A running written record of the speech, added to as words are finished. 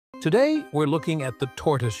Today, we're looking at the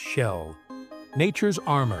tortoise shell, nature's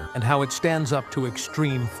armor, and how it stands up to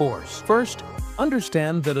extreme force. First,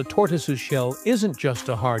 understand that a tortoise's shell isn't just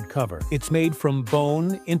a hard cover. It's made from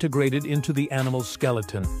bone integrated into the animal's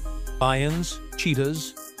skeleton. Lions,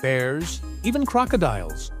 cheetahs, bears, even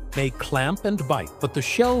crocodiles may clamp and bite, but the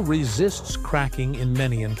shell resists cracking in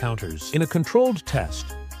many encounters. In a controlled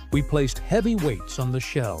test, we placed heavy weights on the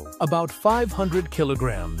shell, about 500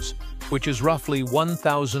 kilograms, which is roughly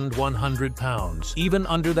 1,100 pounds. Even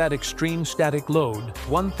under that extreme static load,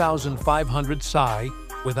 1,500 psi,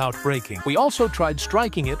 without breaking. We also tried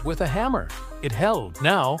striking it with a hammer. It held.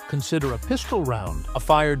 Now, consider a pistol round. A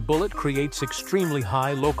fired bullet creates extremely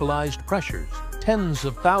high localized pressures, tens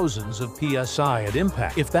of thousands of psi at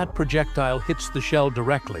impact. If that projectile hits the shell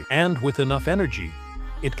directly and with enough energy,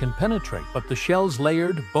 it can penetrate, but the shell's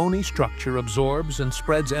layered, bony structure absorbs and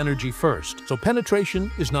spreads energy first, so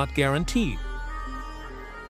penetration is not guaranteed.